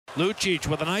Lucic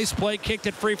with a nice play, kicked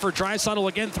it free for Draisaitl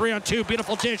again, 3-on-2,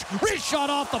 beautiful dish, wrist shot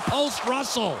off the post,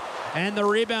 Russell. And the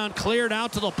rebound cleared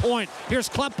out to the point. Here's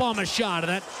Kleppbaum, a shot, and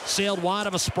that sailed wide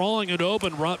of a sprawling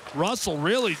Khudobin. Russell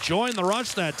really joined the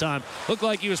rush that time. Looked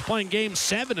like he was playing game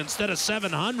 7 instead of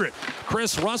 700.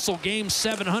 Chris Russell, game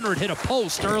 700, hit a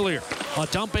post earlier. A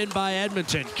dump in by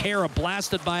Edmonton. Kara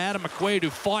blasted by Adam McQuaid, who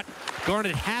fought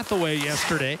Garnet Hathaway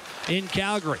yesterday in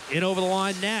Calgary. In over the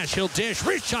line, Nash. He'll dish.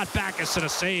 Wrist shot Backus, and a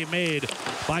save made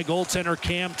by goaltender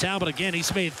Cam Talbot. Again,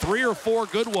 he's made 3 or 4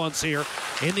 good ones here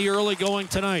in the early going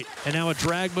tonight. And now a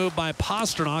drag move by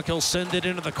Pastrnak. He'll send it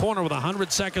into the corner with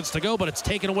 100 seconds to go, but it's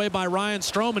taken away by Ryan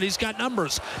Strome, and he's got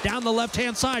numbers. Down the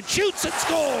left-hand side, shoots and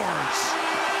scores!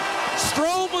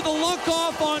 Strome with a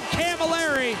look-off on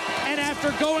Camilleri, and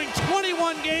after going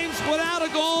 21 games without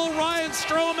a goal, Ryan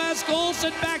Strome has goals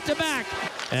in back-to-back.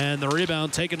 And the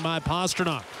rebound taken by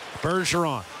Pastrnak.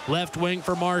 Bergeron, left wing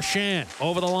for Marchand.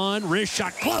 Over the line, wrist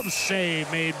shot, glove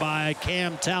save made by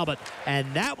Cam Talbot.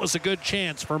 And that was a good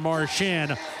chance for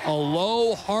Marchand. A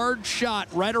low, hard shot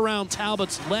right around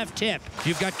Talbot's left hip.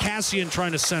 You've got Kassian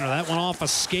trying to center. That went off a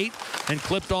skate and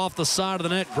clipped off the side of the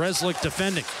net. Grzelcyk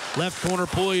defending. Left corner,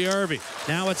 Puljujarvi.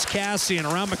 Now it's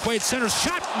Kassian around McQuaid. Center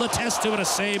shot, Letestu, and a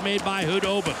save made by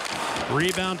Khudobin.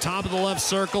 Rebound, top of the left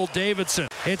circle, Davidson.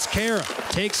 It's Kara.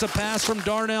 Takes a pass from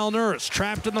Darnell Nurse.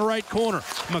 Trapped in the right corner.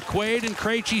 McQuaid and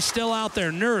Krejci still out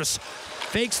there. Nurse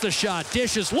fakes the shot.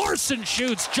 Dishes. Larson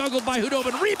shoots. Juggled by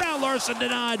Khudobin. Rebound. Larson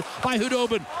denied by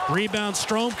Khudobin. Rebound.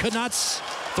 Strome could not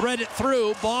thread it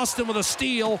through. Boston with a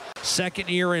steal. Second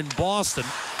year in Boston.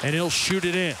 And he'll shoot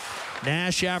it in.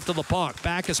 Nash after the puck.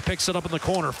 Backus picks it up in the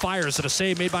corner. Fires at a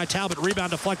save made by Talbot.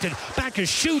 Rebound deflected. Backus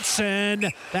shoots,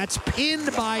 and that's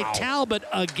pinned by Talbot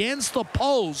against the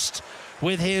post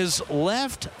with his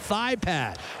left thigh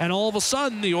pad. And all of a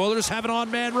sudden, the Oilers have an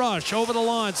on-man rush. Over the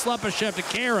line, Slepyshev to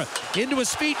Kara. Into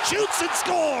his feet, shoots and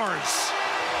scores!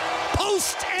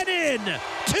 Post and in!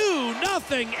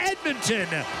 2-0 Edmonton.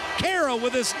 Kara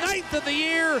with his 9th of the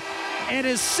year and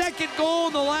his second goal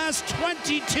in the last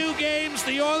 22 games.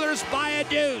 The Oilers by a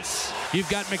deuce. You've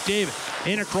got McDavid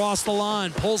in across the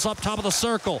line, pulls up top of the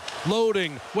circle,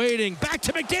 loading, waiting, back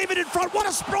to McDavid in front. What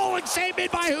a sprawling save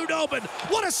made by Khudobin.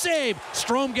 What a save.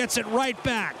 Strome gets it right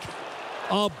back.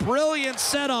 A brilliant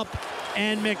setup,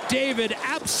 and McDavid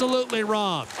absolutely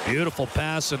robbed. Beautiful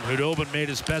pass, and Khudobin made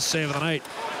his best save of the night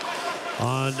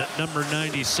on number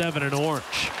 97 in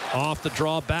orange. Off the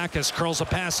draw, Backus curls a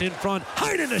pass in front.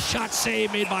 Heinen, a shot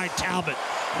save made by Talbot.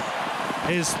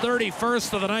 His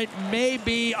 31st of the night may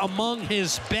be among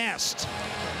his best.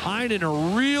 Heinen,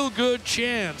 a real good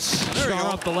chance. Chara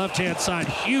up the left-hand side.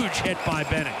 Huge hit by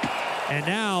Benning. And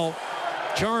now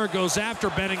Chara goes after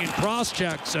Benning and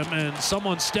cross-checks him, and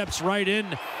someone steps right in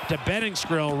to Benning's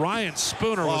grill. Ryan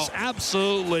Spooner was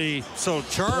absolutely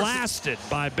blasted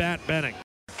by Matt Benning.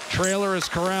 Trailer is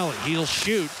Corrali. He'll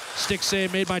shoot. Stick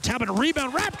save made by Talbot. A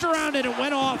rebound wrapped around it and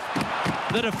went off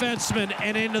the defenseman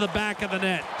and into the back of the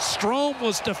net. Strome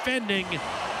was defending,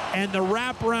 and the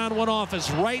wraparound went off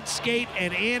his right skate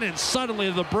and in, and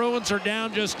suddenly the Bruins are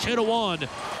down just 2-1.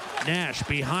 Nash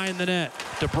behind the net.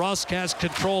 DeBrusk has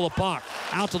control of the puck.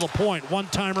 Out to the point.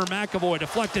 One-timer McAvoy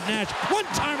deflected Nash.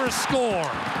 One-timer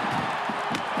score.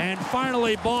 And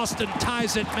finally, Boston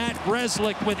ties it. Matt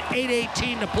Grzelcyk with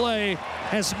 8:18 to play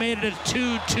has made it a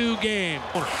 2-2 game.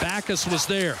 Backus was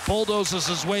there. Bulldozes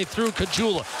his way through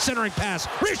Caggiula. Centering pass.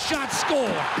 Wrist shot,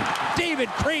 score. David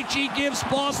Krejci gives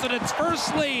Boston its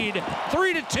first lead,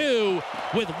 3-2,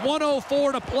 with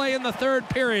 1:04 to play in the third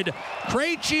period.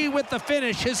 Krejci with the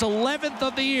finish, his 11th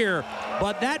of the year.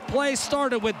 But that play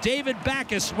started with David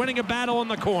Backus winning a battle in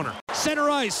the corner. Center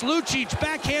ice, Lucic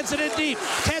backhands it in deep.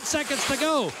 10 seconds to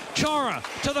go. Chara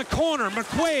to the corner.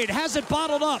 McQuaid has it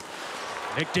bottled up.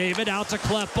 McDavid out to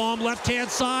Kleppbaum, left-hand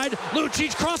side.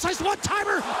 Lucic cross ice,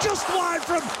 one-timer, just wide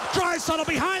from Draisaitl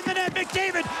behind the net.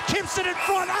 McDavid tips it in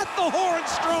front at the horn.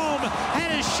 Strome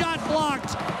had his shot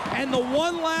blocked. And the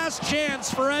one last chance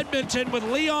for Edmonton with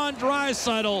Leon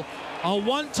Draisaitl. A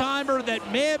one-timer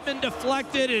that may have been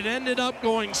deflected. It ended up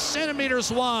going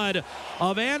centimeters wide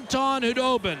of Anton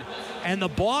Khudobin. And the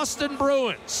Boston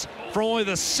Bruins, for only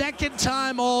the second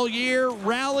time all year,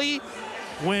 rally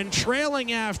when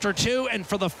trailing after 2. And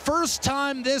for the first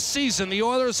time this season, the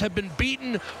Oilers have been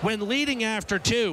beaten when leading after 2.